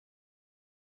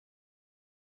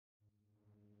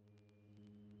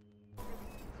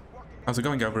How's it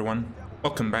going, everyone?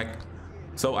 Welcome back.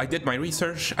 So I did my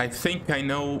research. I think I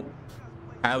know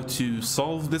how to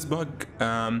solve this bug.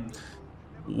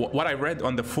 What I read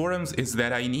on the forums is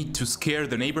that I need to scare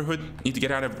the neighborhood. Need to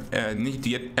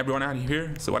get everyone out of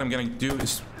here. So what I'm gonna do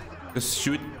is just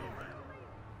shoot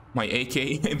my AK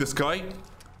in the sky.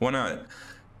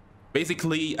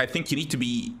 Basically, I think you need to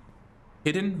be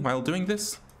hidden while doing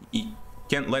this. You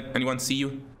can't let anyone see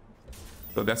you.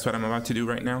 So that's what I'm about to do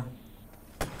right now.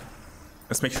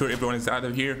 Let's make sure everyone is out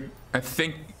of here. I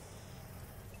think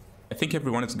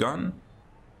everyone is gone.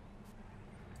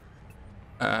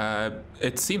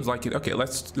 It seems like it. Okay,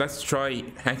 let's try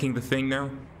hacking the thing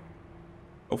now.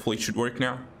 Hopefully it should work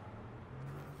now.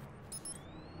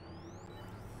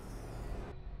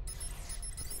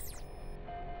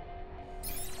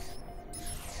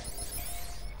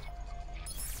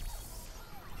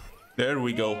 There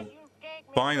we go.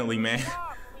 Finally, man.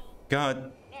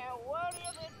 God.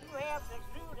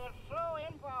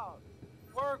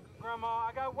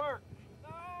 I got work.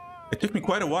 It took me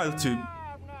quite a while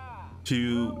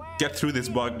to get through this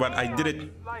bug, but I did it.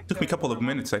 It took me a couple of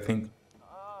minutes, I think.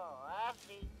 Oh, I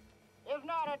see. It's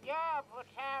not a job for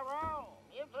Tyrone.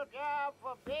 It's a job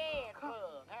for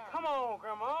Bedbug. Come on,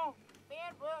 Grandma.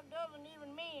 Bedbug doesn't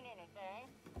even mean anything.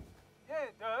 Yeah,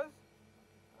 it does.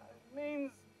 It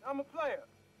means I'm a player.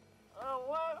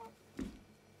 What?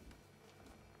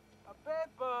 A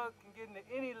bedbug can get into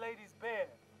any lady's bed.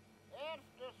 That's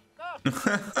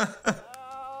disgusting.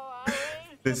 Oh, I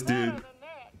raised This you dude. better than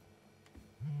that.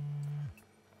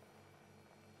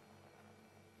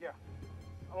 Yeah,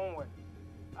 I'm on way.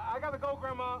 I gotta go,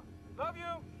 Grandma. Love you.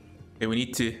 Okay, we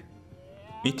need to. Yeah,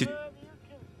 I love you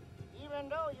too. Even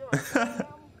though you're a damn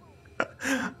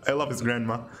fool. I love his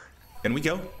grandma. Can we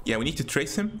go? Yeah, we need to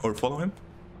trace him or follow him.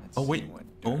 Oh wait.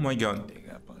 Oh my god.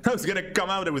 I was gonna come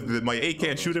out with my AK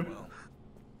and shoot him.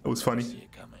 That was funny.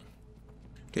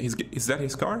 Okay, is that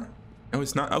his car? No,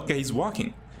 it's not. Okay, he's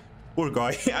walking. Poor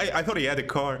guy. I thought he had a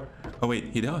car. Oh wait,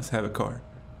 he does have a car.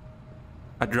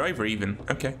 A driver even.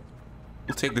 Okay.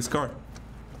 We'll take this car.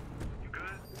 You good?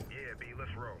 Yeah, B,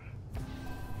 let's roll.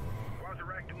 Why's the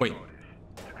rack doing Wait. all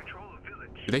this? To control a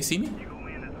village. Do they see me? You go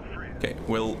in as a friend. Okay,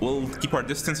 we'll keep our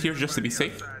distance here just to be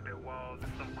safe. Outside their walls is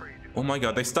some crazy Oh my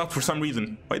god, they stopped for some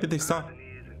reason. Why did they stop? person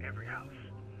is in every house.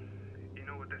 You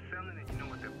know what they're selling and you know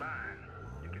what they're buying.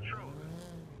 You control it.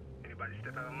 Anybody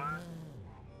step out of line,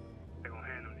 they're gonna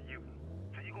hand them to you.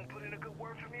 So you gonna put in a good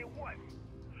word for me or what?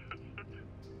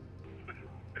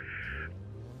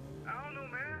 I don't know,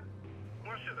 man.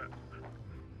 Why should I?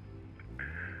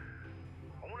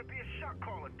 I wanna be a shot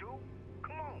caller, dude.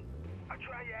 Come on. I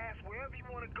try your ass wherever you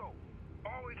wanna go.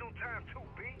 Always on time too,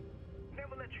 B.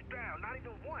 Never let you down, not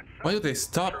even once. Son. Why do they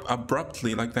stop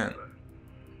abruptly like that?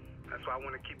 That's why I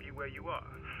want to keep you where you are.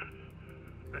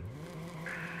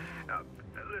 Now,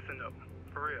 listen up,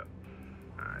 for real.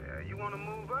 You want to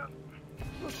move up?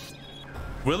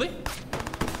 Really?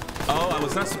 Oh, I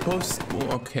was not supposed.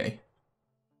 Oh, okay.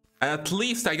 At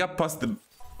least I got past the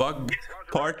bug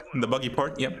part, the buggy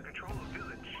part. Yep. Control a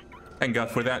village. Thank God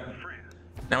for that.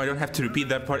 Now I don't have to repeat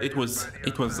that part. It was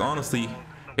honestly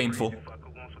painful.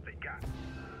 Fucker wants what they got.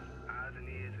 Eyes and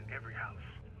ears in every house.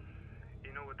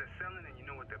 You know what they're selling and you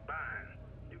know what they're buying.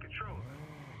 You control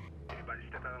it. Anybody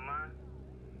step out of line,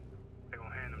 they're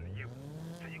gonna hand them to you.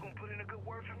 So you gonna put in a good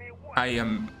word for me or what? I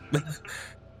am.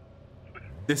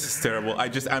 This is terrible.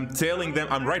 I'm tailing them.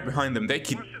 I'm right behind them. They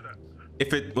keep.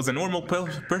 If it was a normal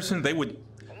person, they would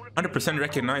 100%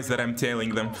 recognize that I'm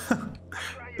tailing them.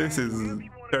 This is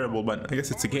terrible, but I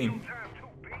guess it's a game,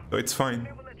 so it's fine.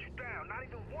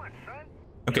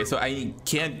 Okay, so I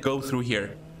can't go through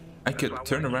here. I could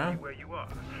turn around. Where you are.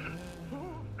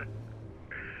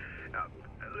 Now,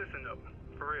 listen up,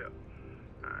 for real.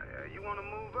 You want to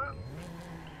move up?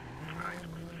 I ain't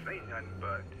supposed to say nothing,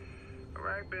 but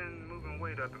Iraq been moving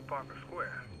weight up in Parker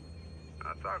Square.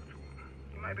 I'll talk to him.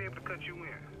 He might be able to cut you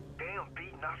in. Damn,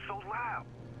 B, not so loud.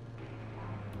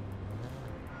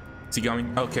 Is he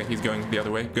going? Okay, he's going the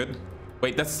other way. Good.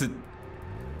 Wait, that's the.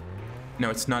 No,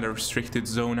 it's not a restricted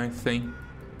zone, I think.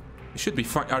 It should be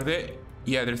fine. Are they?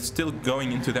 Yeah, they're still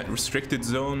going into that restricted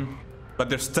zone, but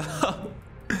they're stuck.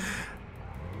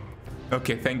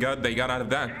 Okay, thank God they got out of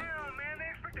that. Damn, man, they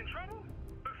expecting trouble?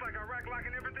 Looks like Iraq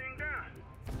locking everything down.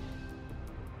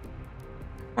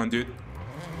 Come on, dude.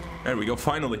 There we go,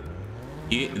 finally.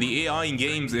 The AI in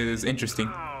games is interesting.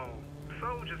 Oh,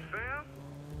 soldiers, fam.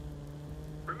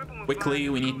 Remember when Quickly,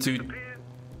 we flying need to Japan?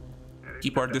 Yeah, they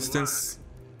keep put our that distance.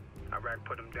 line. Iraq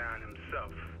put him down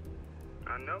himself.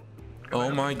 I know. Oh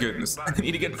my goodness. I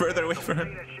need to get further away from Say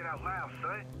him. that shit out loud,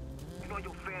 son. You know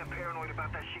your fan paranoid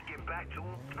about that shit getting back to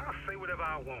him? I'll say whatever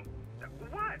I want.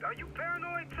 What? Are you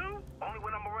paranoid too? Only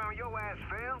when I'm around your ass,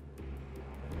 fam.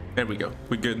 There we go.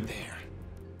 We're good. There.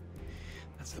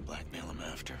 That's the blackmail I'm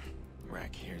after.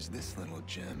 Rack hears this little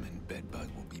gem and Bedbug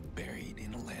will be buried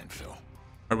in a landfill.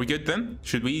 Are we good then?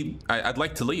 Should we? I'd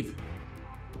like to leave.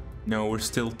 No, we're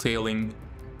still tailing.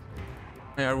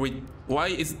 Are we? Why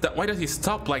is that? Why does he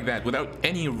stop like that without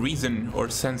any reason or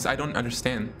sense? I don't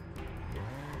understand.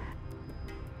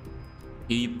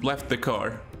 He left the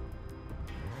car.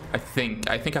 I think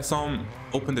I saw him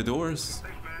open the doors.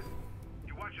 Thanks, man.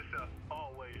 You watch yourself.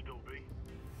 Always do, B.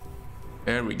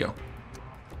 There we go.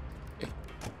 Okay.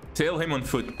 Tail him on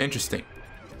foot. Interesting.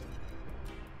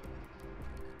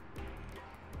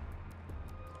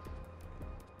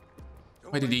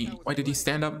 Why did he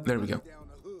stand up? There we go.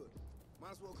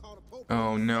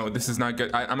 Oh no, this is not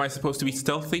good. Am I supposed to be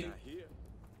stealthy?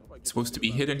 Supposed to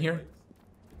be hidden here?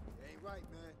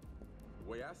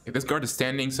 Okay, this guard is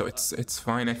standing, so it's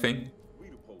fine, I think.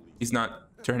 He's not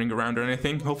turning around or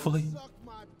anything, hopefully. Oh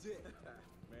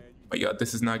my god,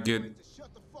 this is not good.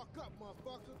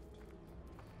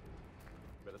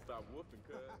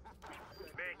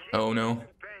 Oh no.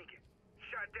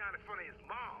 Shot down in front of his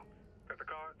mom. Got the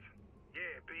cards?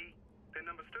 Yeah, B. Their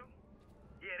numbers too?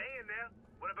 Yeah, they in there.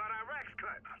 What about Iraq's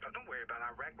cut? Don't worry about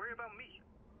Iraq. Worry about me.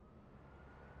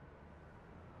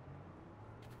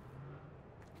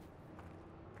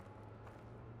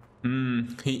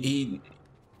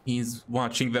 He's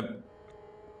watching the...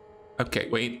 Okay,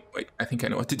 wait. I think I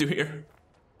know what to do here.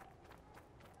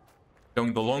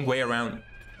 Going the long way around.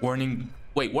 Warning.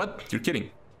 Wait, what? You're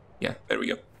kidding. Yeah, there we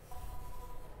go.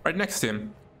 Right next to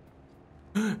him.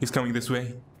 He's coming this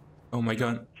way. Oh my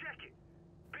god. Check it.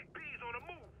 Big B's on the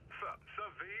move. Sup,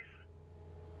 V's?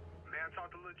 May I talk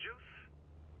to Lil Juice?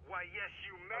 Why, yes,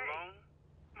 you may. Alone?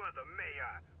 Mother, may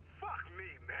I? Fuck me,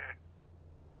 man.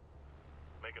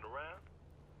 Making a round?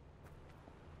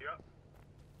 Yup.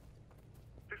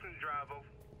 Fixing to drive over.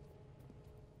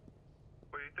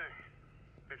 What do you think?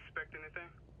 Expect anything?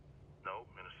 No,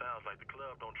 and it sounds like the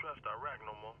club don't trust Iraq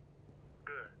no more.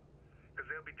 Good. Because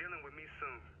they'll be dealing with me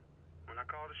soon. When I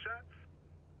call the shots,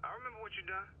 I remember what you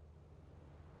done.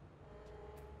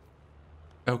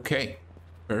 Okay.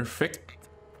 Perfect.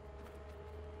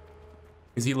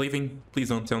 Is he leaving? Please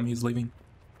don't tell me he's leaving.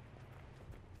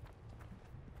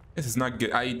 This is not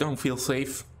good. I don't feel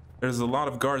safe. There's a lot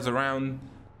of guards around.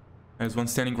 There's one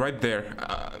standing right there.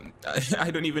 I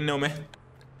don't even know, man.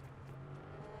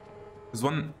 There's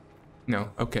one...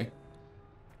 No, okay.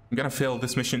 I'm gonna fail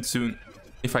this mission soon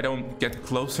if I don't get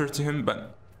closer to him, but...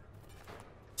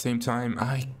 At the same time,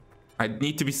 I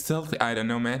need to be stealthy. I don't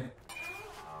know, man.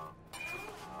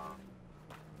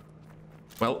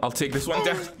 Well, I'll take this one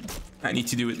down. I need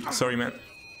to do it. Sorry, man.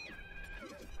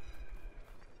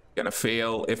 Gonna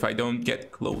fail if I don't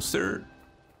get closer.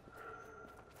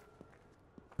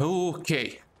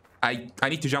 Okay. I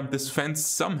need to jump this fence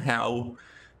somehow.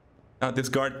 This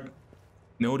guard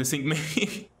noticing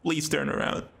me. Please turn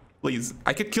around. Please.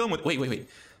 I could kill him with... Wait.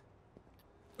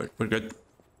 We're good.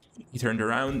 He turned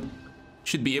around.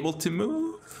 Should be able to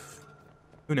move.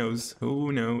 Who knows?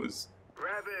 Who knows?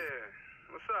 Rabbit,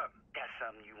 what's up? Got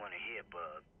something you want to hear,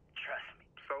 bub. Trust me.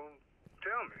 So,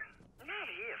 tell me. Not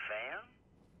here, fam.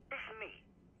 It's me.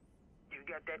 You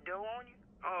got that dough on you?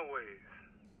 Always.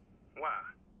 Why?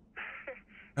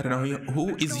 I don't know.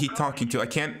 Who is he talking to? I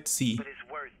can't see. But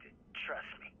it's worth it. Trust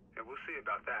me. Yeah, we'll see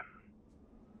about that.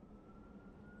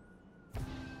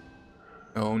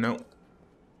 Oh no.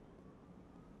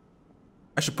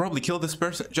 I should probably kill this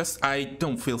person. Just I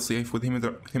don't feel safe with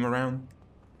him around.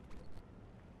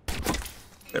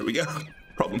 There we go.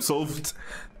 Problem solved.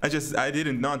 I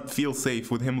did not feel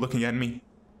safe with him looking at me.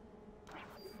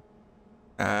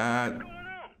 What's going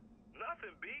on?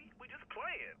 Nothing, B. We just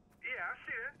playing. Yeah, I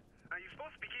see that. You're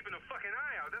supposed to be keeping a fucking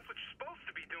eye out. That's what you're supposed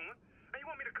to be doing. And you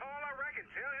want me to call Iraq and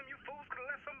tell him you fools could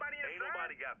let somebody inside? Ain't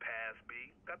nobody got past,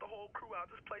 B. Got the whole crew out.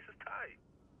 This place is tight.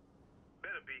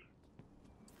 Better be.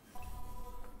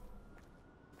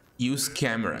 Use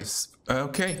cameras.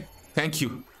 Okay. Thank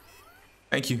you.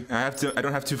 Thank you. I don't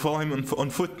have to follow him on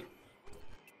foot.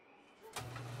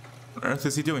 What on earth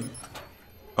is he doing?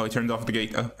 Oh, he turned off the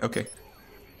gate. Oh, okay.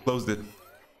 Closed it.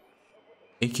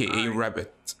 AKA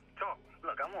Rabbit. Talk.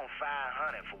 Look, I'm on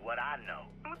 500 for what I know.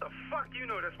 What the fuck you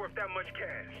know that's worth that much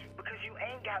cash? Because you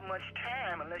ain't got much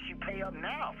time unless you pay up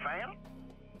now, fam.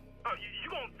 Oh, you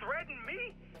gonna threaten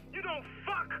me? You don't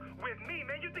fuck with me,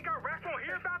 man. You think Iraq won't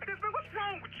hear about this, man? What's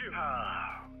wrong with you?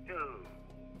 Oh, dude.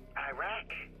 Iraq?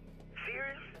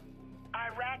 Serious?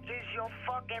 Iraq is your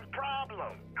fucking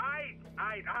problem.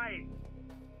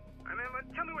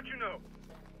 Man, tell me what you know.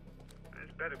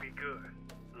 This better be good.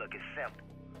 Look, it's simple.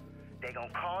 They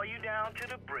gonna call you down to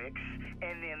the bricks,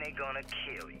 and then they gonna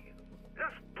kill you.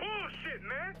 That's bullshit,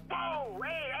 man. Whoa,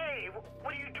 hey,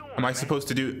 what are you doing? Am I supposed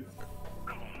to do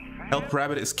help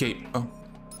Rabbit escape? Oh,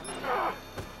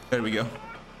 there we go.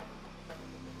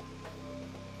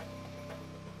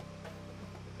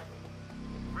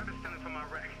 Rabbit's standing for my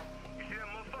rack. You see that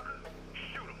motherfucker?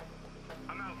 Shoot him.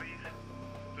 I'm out, V's.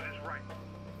 Do this right.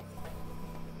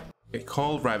 Okay,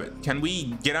 call Rabbit. Can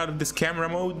we get out of this camera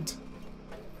mode?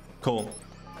 Cool.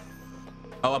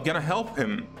 Oh, I'm gonna help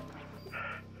him.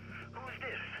 Who's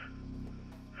this?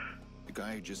 The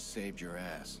guy who just saved your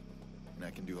ass. And I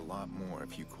can do a lot more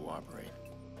if you cooperate.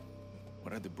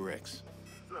 What are the bricks?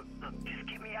 Look, just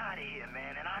get me out of here,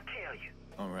 man, and I'll tell you.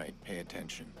 All right, pay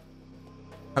attention.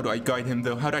 How do I guide him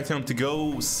though? How do I tell him to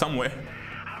go somewhere?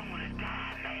 I don't wanna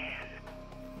die, man.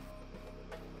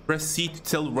 Press C to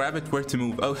tell Rabbit where to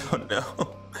move. Oh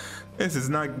no. This is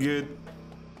not good.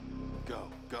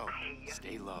 Go.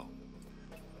 Stay low.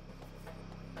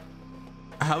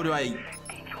 How do I...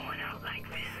 Ain't going out like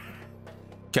this.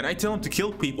 Can I tell him to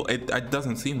kill people? It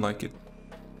doesn't seem like it.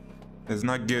 It's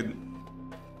not good.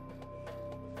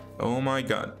 Oh my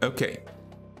god. Okay.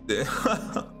 I'm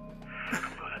gonna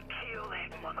kill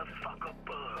that motherfucker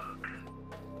Bug.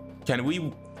 Can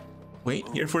we wait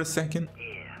here for a second?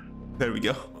 Yeah. There we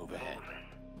go. Move ahead.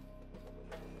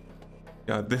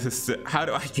 God, this is... how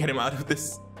do I get him out of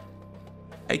this?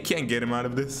 I can't get him out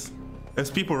of this. There's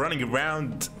people running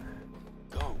around.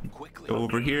 Go quickly. Go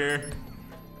over here.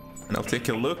 And I'll take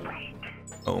a look.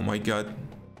 Oh my god.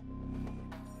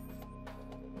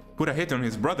 Put a hit on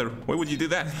his brother. Why would you do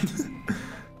that?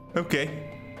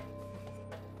 Okay.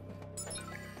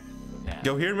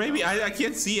 Go here maybe? I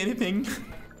can't see anything.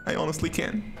 I honestly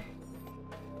can't.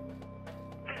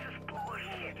 This is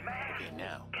bullshit, man. Okay,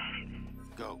 now.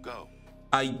 Go.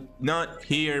 Not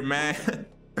here, man.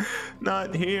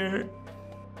 Not here.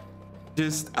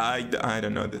 Just I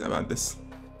don't know about this.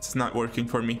 It's not working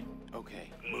for me.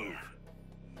 Okay, move.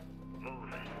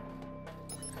 Moving.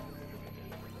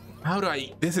 How do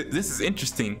I... This is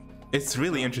interesting. It's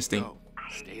really interesting. Go.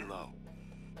 Stay low.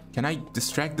 Can I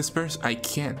distract this person? I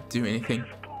can't do anything.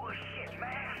 Bullshit,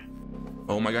 man.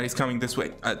 Oh my god, he's coming this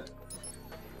way.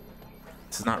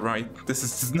 This is not right. This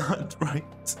is not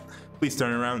right. Please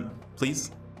turn around,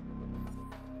 please.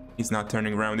 He's not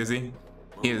turning around, is he?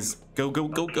 He is. Go.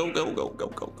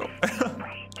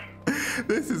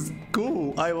 This is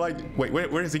cool. I like... Wait,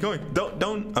 where is he going?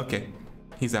 Don't... Okay.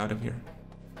 He's out of here.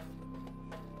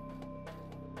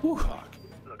 Whew.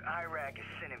 Look, Iraq is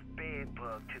sending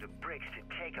Bedbug to the bricks to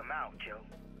take him out, Joe.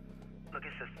 Look,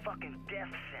 it's a fucking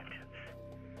death sentence.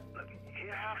 Look,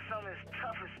 here have some of his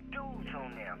toughest dudes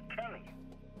on there, I'm telling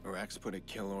you. Iraq's put a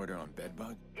kill order on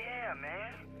Bedbug? Yeah,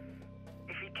 man.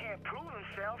 If he can't prove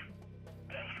himself,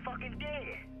 he's fucking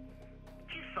dead.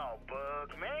 You saw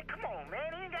Bug, man. Come on,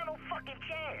 man. He ain't got no fucking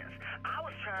chance. I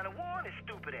was trying to warn his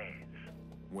stupid ass.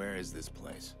 Where is this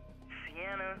place?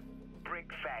 Sienna Brick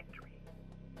Factory.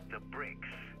 The bricks.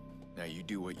 Now you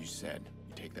do what you said.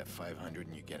 You take that 500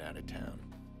 and you get out of town.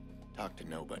 Talk to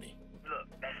nobody. Look,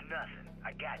 that's nothing.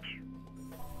 I got you.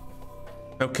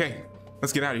 Okay,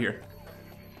 let's get out of here.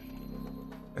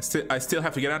 I still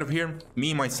have to get out of here.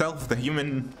 Me, myself, the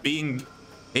human being,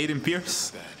 Aiden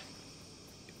Pearce. Bad.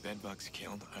 If Bedbug's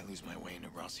killed, I lose my way into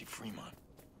Rossi Fremont.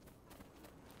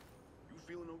 You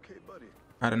feeling okay, buddy?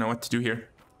 I don't know what to do here.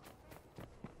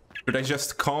 Should I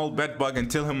just call Bedbug and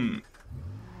tell him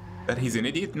that he's an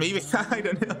idiot? Maybe. I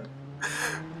don't know.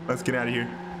 Let's get out of here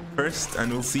first,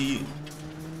 and we'll see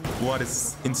what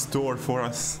is in store for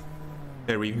us.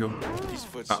 There we go. These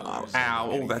foot soldiers Ow!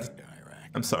 don't Oh, get that. anything to Iraq.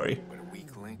 I'm sorry. But a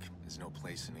weak link is no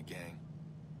place in a gang.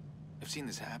 I've seen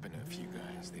this happen to a few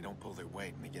guys. They don't pull their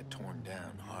weight and they get torn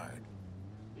down hard.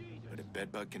 But if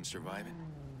Bedbug can survive it,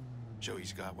 show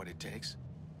he's got what it takes,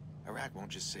 Iraq won't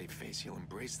just save face, he'll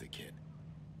embrace the kid.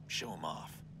 Show him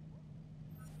off.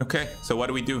 Okay, so what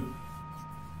do we do?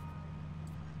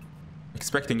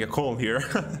 Expecting a call here.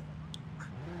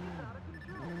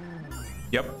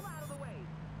 Yep.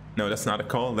 No, that's not a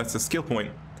call, that's a skill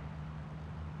point.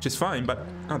 Which is fine, but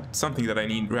not something that I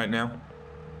need right now.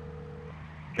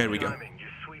 There we go. Your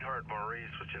sweetheart Maurice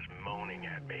was just moaning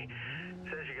at me.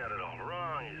 Says you got it all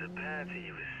wrong. He's a patsy.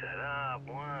 He was set up.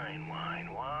 Whine,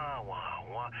 wah, wah,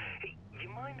 wah. Hey, you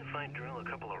mind if I drill a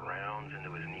couple of rounds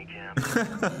into his kneecap?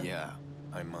 Yeah,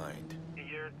 I mind.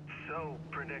 You're so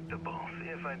predictable. See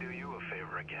if I do you a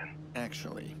favor again.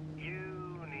 Actually,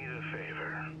 You need a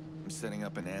favor. I'm setting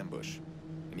up an ambush.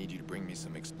 I need you to bring me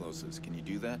some explosives. Can you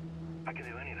do that? I can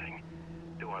do anything.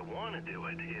 Do I want to do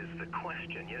it is the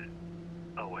question.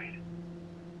 Oh, wait.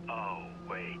 Oh,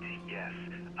 wait, yes.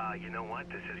 You know what?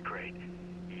 This is great.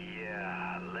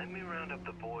 Yeah, let me round up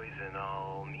the boys and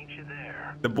I'll meet you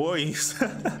there. The boys.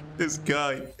 This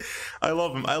guy. I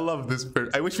love him. I love this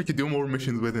person. I wish we could do more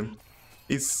missions with him.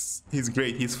 He's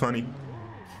great. He's funny.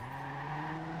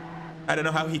 I don't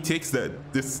know how he takes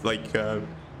this like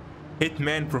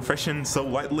hitman profession so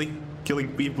lightly,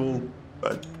 killing people,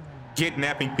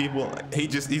 kidnapping people.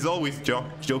 He's always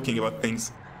joking about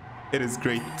things. It is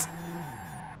great.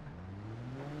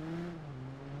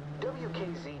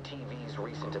 WKZ-TV's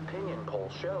recent opinion poll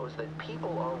shows that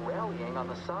people are rallying on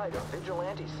the side of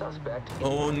vigilante suspect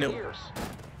Pearce.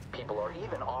 People are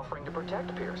even offering to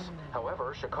protect Pearce.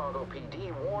 However, Chicago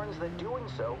PD warns that doing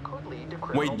so could lead to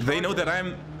criminal charges. They know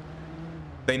that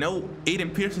they know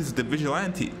Aiden Pearce is the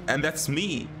vigilante, and that's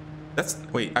me.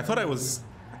 Wait, I thought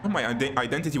my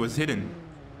identity was hidden.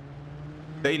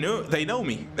 They know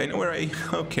me. They know where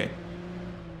okay.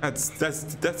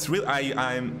 That's real.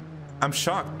 I'm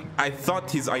shocked. I thought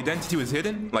his identity was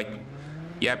hidden. Like,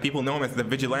 yeah, people know him as the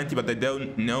vigilante, but they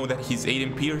don't know that he's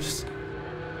Aiden Pearce.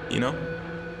 You know?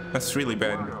 That's really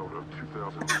bad. Out of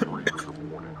 2003 is a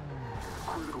warning.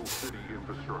 Critical city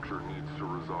infrastructure needs to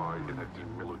reside in a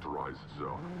demilitarized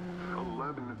zone.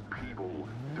 11 people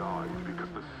died because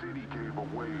the city gave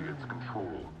away its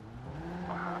control.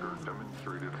 A hacker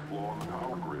demonstrated a flaw in the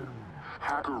power grid.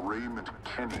 Hacker Raymond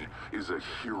Kenny is a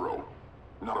hero,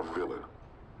 not a villain.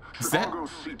 Chicago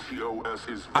CTOS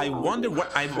is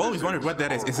I've always wondered what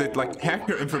that is. Is it like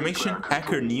hacker information,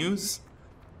 hacker news?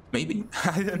 Maybe?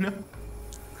 I don't know.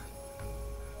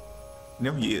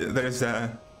 No, there's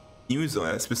news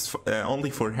only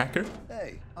for hacker.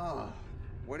 Hey,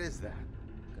 what is that?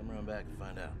 Come around back and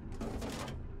find out.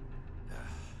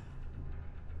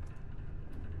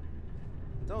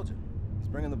 Told you, he's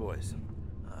bringing the boys.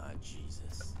 Ah,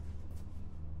 Jesus.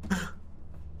 I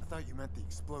thought you meant the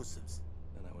explosives.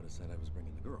 Then I would have said I was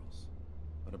bringing the girls.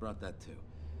 But I brought that too.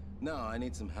 No, I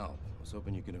need some help. I was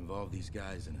hoping you could involve these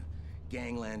guys in a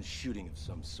gangland shooting of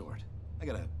some sort. I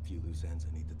got a few loose ends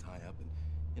I need to tie up, and,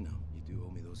 you know, you do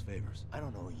owe me those favors. I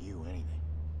don't owe you anything.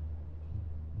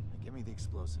 Now give me the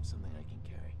explosives, something I can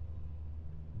carry.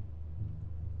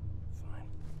 Fine.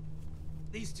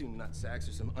 These two nutsacks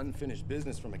are some unfinished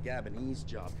business from a Gabonese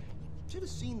job. You should have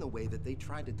seen the way that they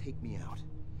tried to take me out.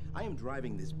 I am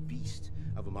driving this beast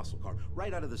of a muscle car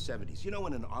right out of the 70s. You know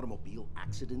when an automobile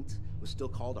accident was still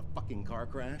called a fucking car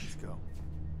crash? Let's go.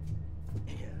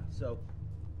 Yeah, so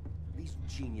these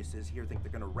geniuses here think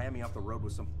they're gonna ram me off the road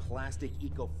with some plastic,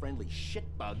 eco-friendly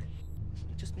shitbug.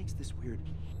 It just makes this weird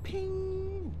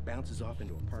ping, bounces off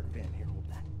into a parked van. Here, hold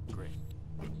that. Great.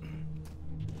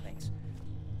 Thanks.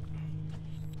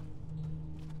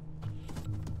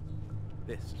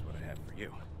 This is what I have for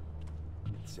you.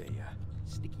 It's a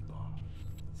sticky bomb.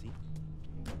 See?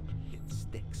 It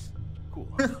sticks. Cool,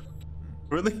 huh?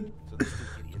 Really? So these two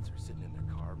idiots are sitting in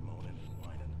their car moaning and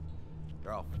whining.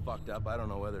 They're all fucked up. I don't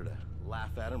know whether to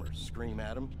laugh at them or scream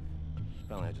at them.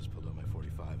 Finally, I just pulled out my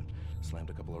 45 and slammed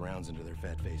a couple of rounds into their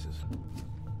fat faces.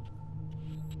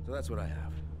 So that's what I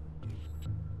have. You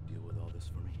deal with all this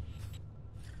for me?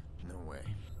 No way.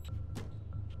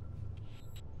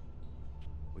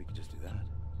 We could just do that.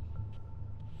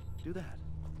 Do that.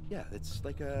 Yeah, it's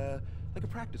like a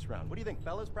practice round. What do you think,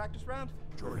 fellas? Practice round?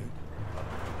 Jordi,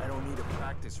 I don't need a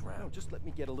practice round. No, just let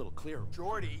me get a little clearer.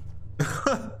 Jordi!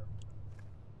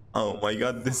 Oh my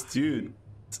god, this dude.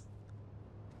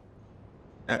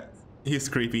 He's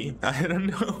creepy. I don't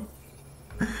know.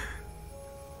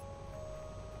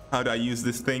 How do I use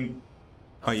this thing?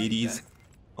 IEDs.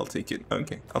 I'll take it.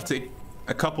 Okay, I'll take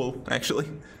a couple, actually.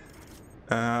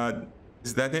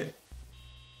 Is that it?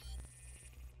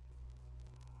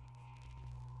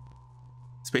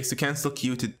 Space to cancel,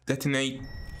 Q to detonate.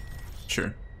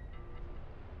 Sure.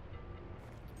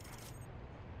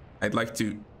 I'd like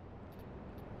to...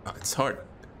 Oh, it's hard.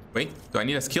 Wait, do I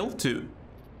need a skill to...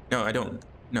 No, I don't.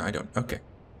 No, I don't. Okay.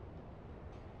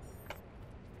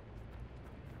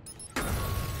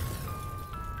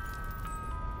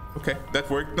 Okay, that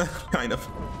worked. Kind of.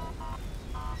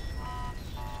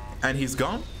 And he's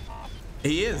gone?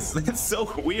 He is. That's so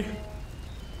weird.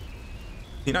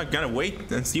 You're not gonna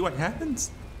wait and see what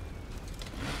happens?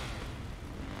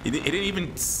 He didn't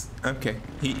even... Okay,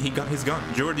 he's gone.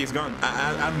 Jordi's gone.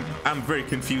 I'm very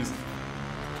confused.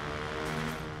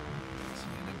 It's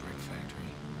in a brick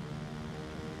factory.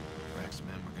 Rack's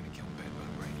men were gonna kill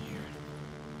Bedbug right here.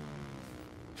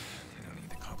 I don't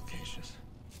need the complications.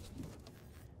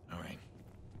 Alright.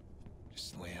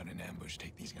 Just lay out an ambush,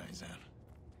 take these guys out.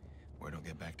 Word will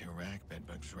get back to Iraq,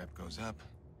 Bedbug's rep goes up,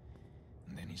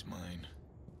 and then he's mine.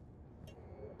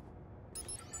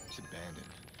 It's abandoned.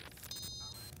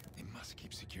 CTOS.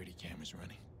 Keep security cameras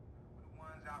running. The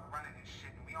ones out running and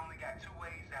shit, and we only got 2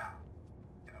 ways out.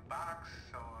 In a box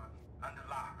or under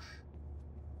locks.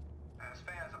 There's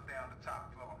fans up there on the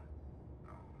top floor.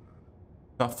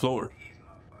 Top floor. These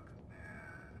motherfuckers,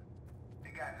 man.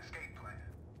 They got an escape plan.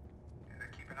 And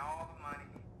they're keeping all the money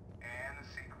and the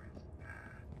secrets.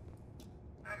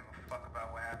 I don't give a fuck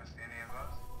about what happens to any of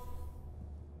us.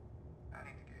 I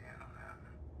need to get in on that.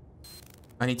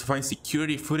 I need to find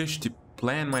security footage to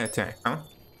plan my attack, huh?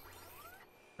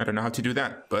 I don't know how to do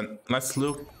that, but let's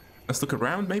look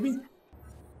around maybe?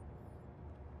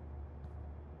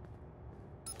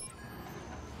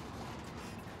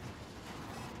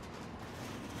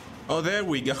 Oh, there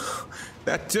we go.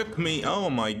 That took me, oh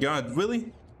my god,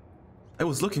 really? I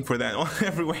was looking for that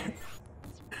everywhere.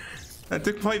 That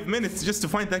took 5 minutes just to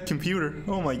find that computer.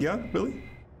 Oh my god, really?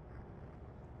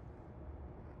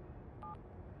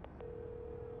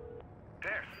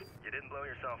 Pearce, you didn't blow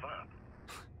yourself up.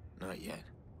 Not yet.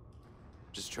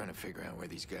 Just trying to figure out where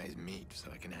these guys meet so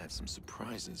I can have some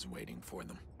surprises waiting for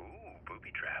them. Ooh,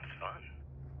 booby traps, fun.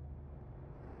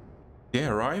 They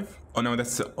arrive? Oh no,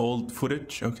 that's old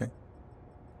footage. Okay.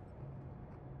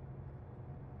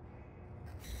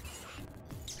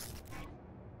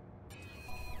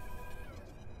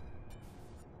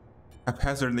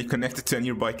 Haphazardly connected to a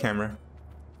nearby camera.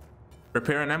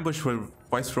 Prepare an ambush for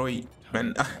Viceroy.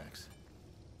 Man.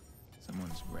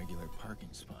 Someone's regular parking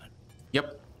spot.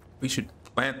 Yep. We should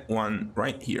plant one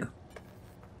right here.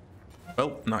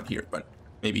 Well, not here, but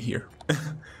maybe here.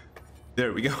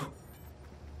 There we go.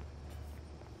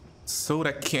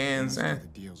 Soda cans. The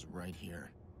deal's right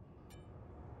here.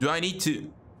 Do I need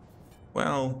to?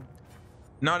 Well,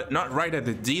 not right at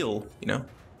the deal, you know.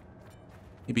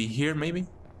 Maybe here, maybe.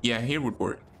 Yeah, here would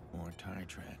work. More tire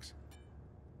tracks.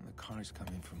 And the cars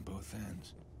coming from both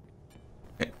ends.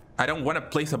 I don't want to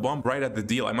place a bomb right at the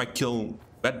deal. I might kill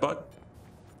Bedbug.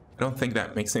 I don't think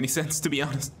that makes any sense, to be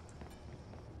honest.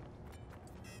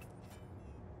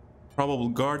 Probable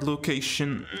guard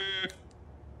location.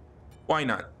 Why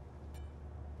not?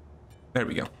 There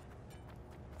we go.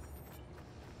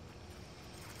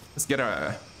 Let's get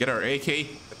our AK. I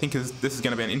think this is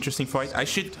gonna be an interesting fight. I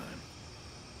should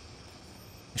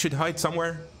hide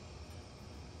somewhere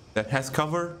that has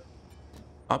cover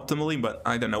optimally, but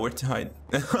I don't know where to hide.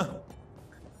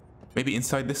 Maybe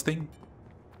inside this thing,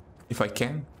 if I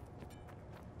can.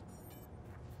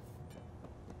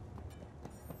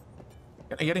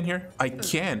 Can I get in here? I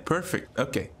can. Perfect.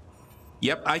 Okay.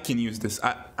 Yep, I can use this.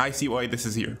 I see why this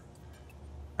is here.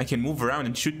 I can move around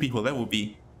and shoot people. That would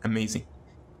be amazing.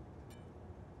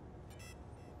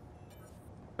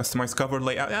 Customize cover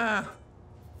layout.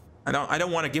 I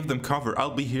don't want to give them cover.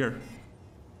 I'll be here.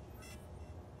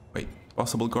 Wait,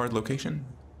 possible guard location?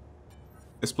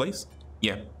 This place?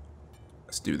 Yeah.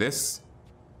 Let's do this.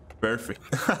 Perfect.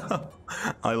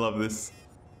 I love this.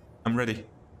 I'm ready.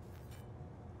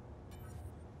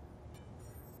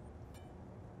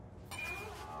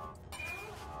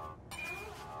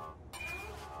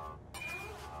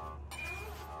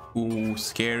 Ooh,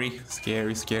 scary,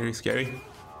 scary, scary, scary.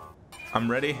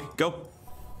 I'm ready. Go.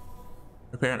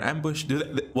 Prepare an ambush.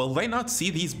 Will they not see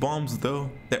these bombs though?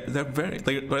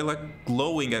 They're like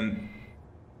glowing and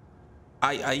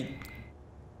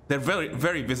they're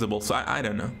very visible. So I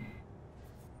don't know.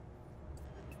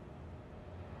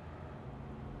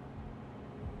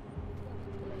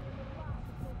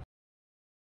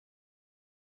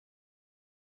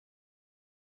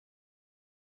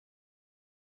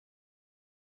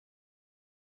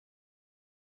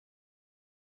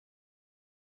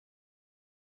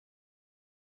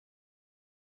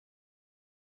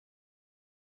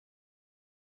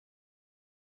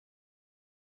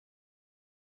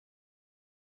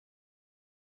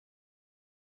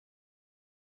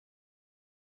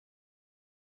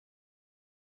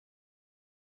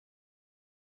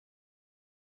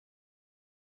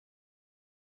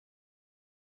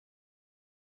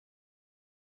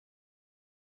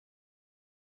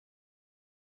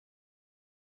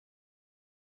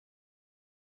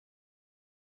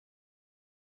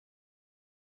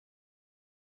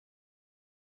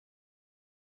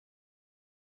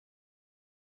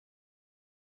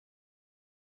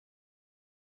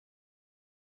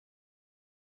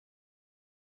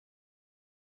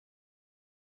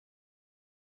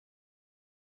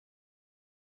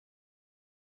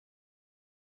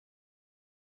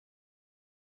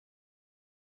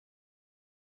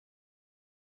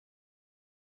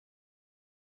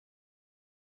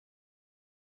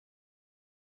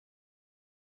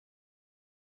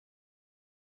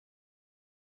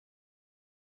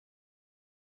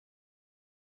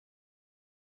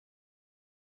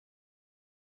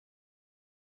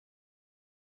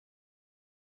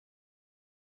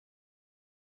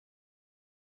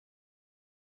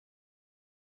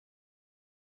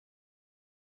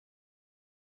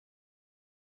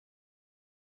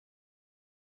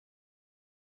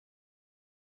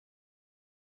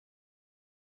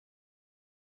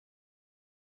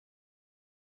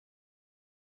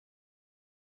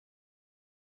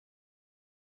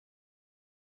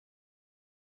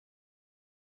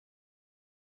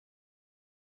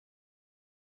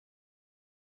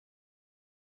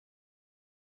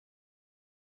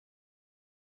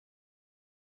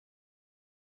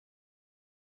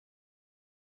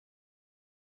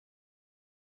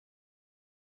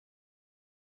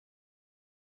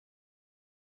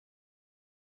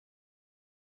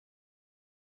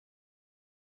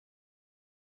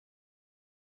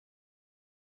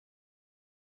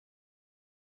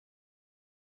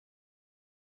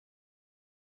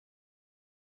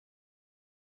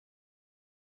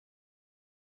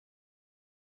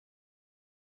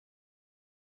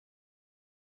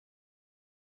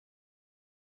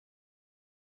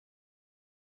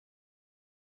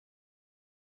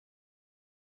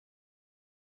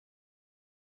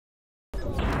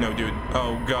 No, dude.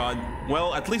 Oh god.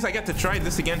 Well, at least I get to try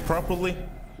this again properly.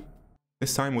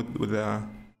 This time with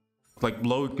like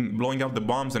blowing out the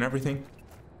bombs and everything.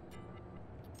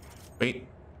 Wait.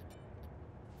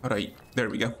 All right, there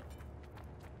we go.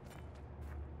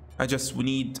 We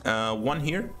need one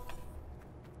here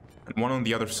and one on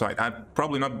the other side. I'm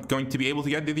probably not going to be able to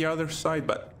get to the other side,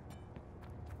 but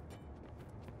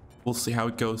we'll see how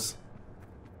it goes.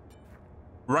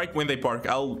 Right when they park,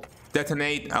 I'll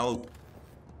detonate. I'll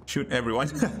shoot everyone.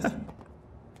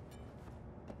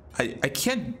 I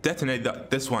can't detonate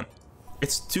this one.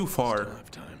 It's too far.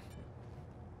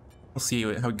 We'll see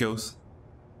how it goes.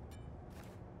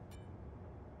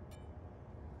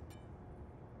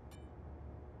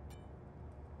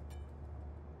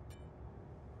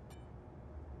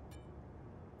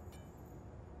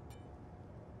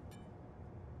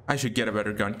 I should get a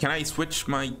better gun. Can I switch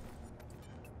my...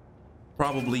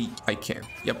 Probably I can.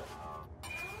 Yep.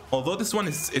 Although this one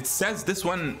is... It says this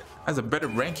one has a better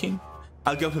ranking.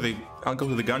 I'll go to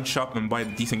the gun shop and buy a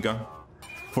decent gun.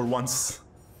 For once.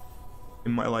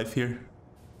 In my life here.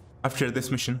 After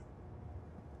this mission.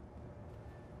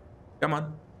 Come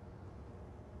on.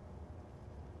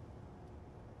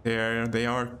 There they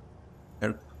are.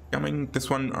 They're coming. This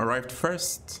one arrived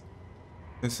first.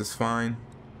 This is fine.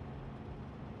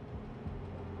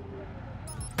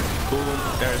 Boom,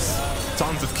 there's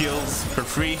tons of kills for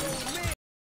free.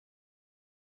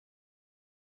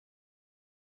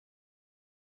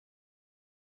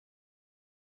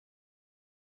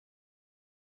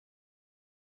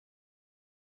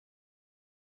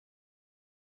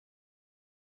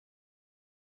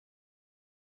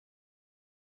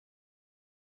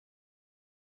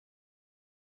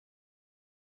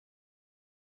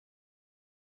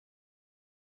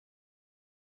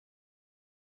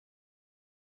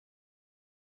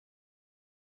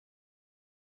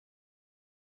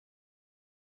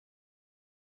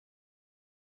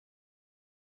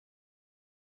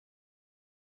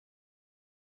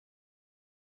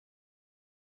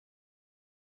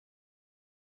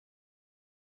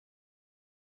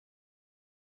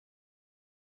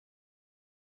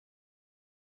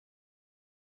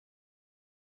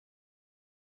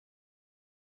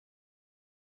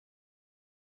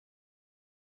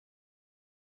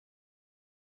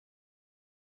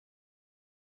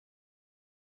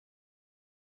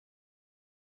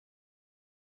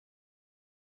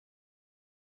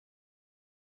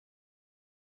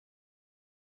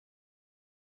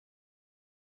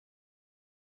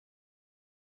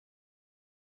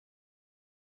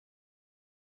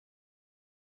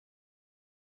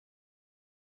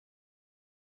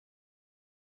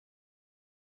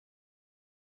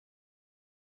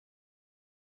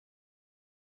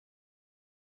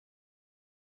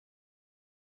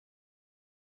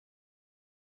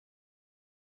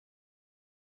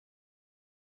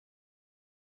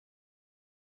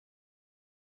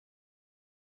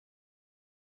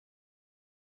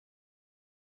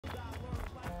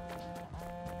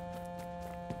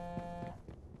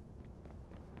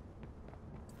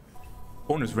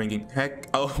 Phone is ringing. Heck.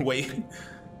 Oh, wait.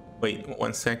 Wait,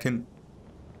 1 second.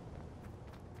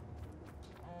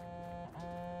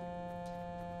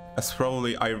 That's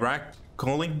probably Iraq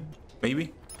calling,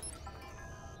 maybe?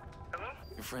 Hello?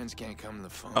 Your friends can't come to the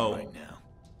phone right now.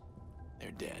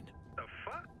 They're dead. The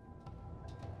fuck?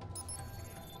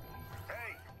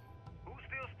 Hey, who's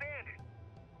still standing?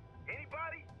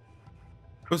 Anybody?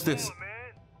 Who's this? Come on, man.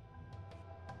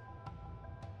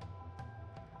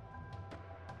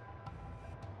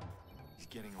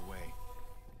 Getting away.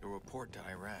 A report to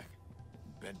Iraq.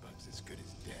 Bedbug's as good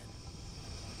as dead.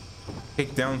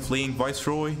 Take down fleeing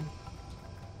Viceroy.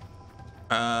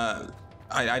 I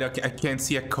can't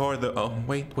see a car though. Oh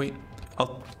wait.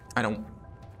 I don't.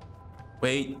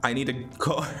 Wait, I need a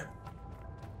car.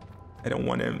 I don't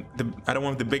want him. I don't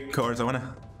want the big cars. I want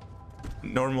a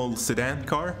normal sedan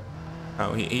car.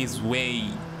 Oh, he's way.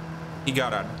 He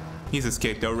got out. He's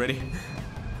escaped already.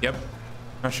 Yep.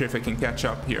 Not sure if I can catch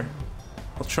up here.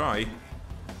 I'll try.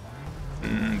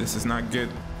 This is not good.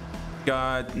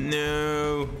 God,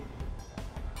 no.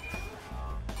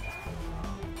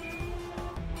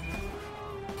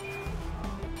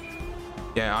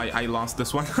 Yeah, I lost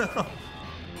this one.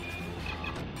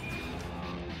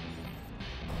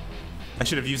 I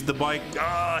should have used the bike.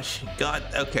 Gosh, God.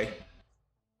 Okay.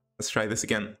 Let's try this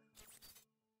again.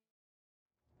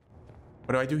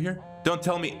 What do I do here? Don't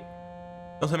tell me.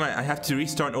 Don't tell me I have to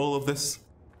restart all of this.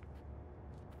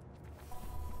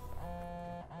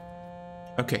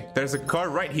 Okay, there's a car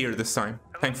right here this time,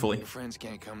 thankfully. Your friends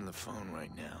can't come to the phone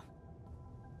right now.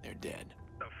 They're dead.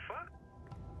 The fuck?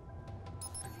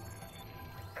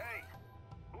 Hey,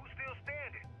 who's still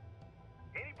standing?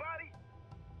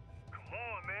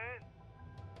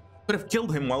 could have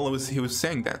killed him while he was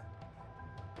saying that.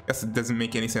 Guess it doesn't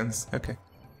make any sense. Okay.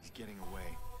 He's getting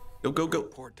away. Go, go, go.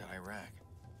 Report to Iraq.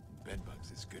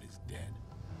 Bedbug's as good as dead.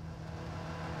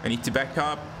 I need to back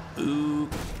up. Ooh.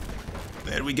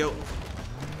 There we go.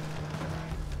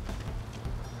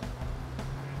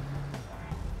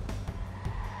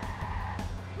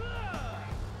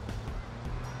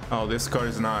 Oh, this car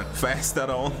is not fast at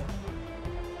all.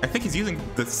 I think he's using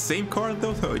the same car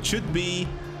though, so it should be...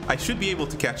 I should be able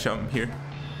to catch him here.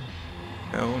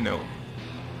 Oh no.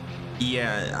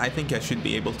 Yeah, I think I should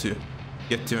be able to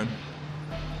get to him.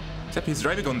 Except he's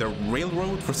driving on the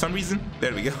railroad for some reason.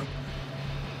 There we go.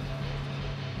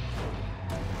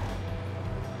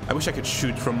 I wish I could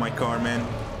shoot from my car, man.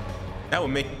 That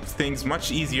would make things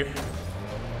much easier.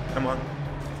 Come on.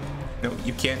 No,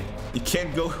 you can't. You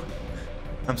can't go.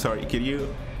 I'm sorry, can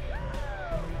you?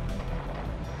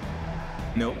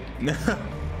 No. No.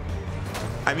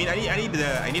 I mean, I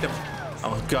need a...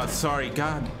 Oh god, sorry,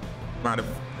 god.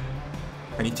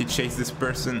 I need to chase this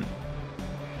person.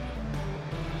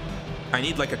 I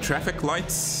need like a traffic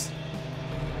lights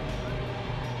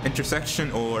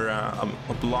intersection or a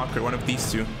block or one of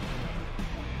these two.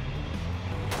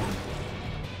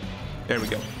 There we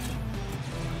go.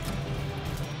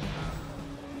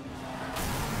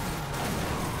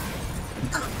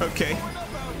 Okay.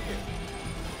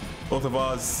 Both of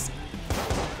us.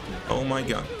 Oh my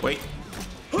god. Wait.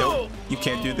 No, you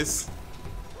can't do this.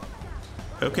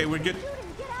 Okay, we're good.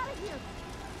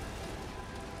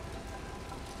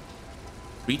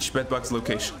 Reach Bedbug's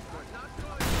location.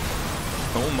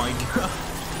 Oh my god.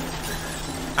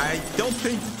 I don't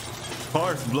think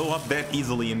cars blow up that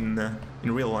easily in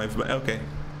real life, but okay.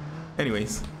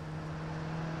 Anyways.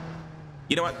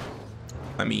 You know what?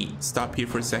 Let me stop here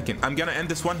for a second. I'm gonna end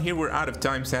this one here. We're out of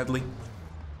time, sadly.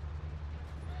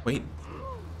 Wait.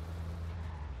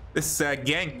 This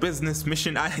gang business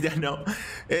mission, I don't know.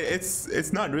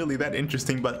 It's not really that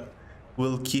interesting, but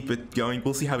we'll keep it going.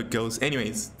 We'll see how it goes.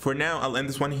 Anyways, for now, I'll end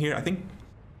this one here. I think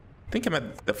I'm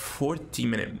at the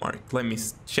 40-minute mark. Let me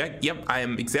check. Yep, I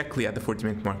am exactly at the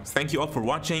 40-minute mark. Thank you all for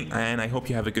watching, and I hope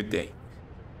you have a good day.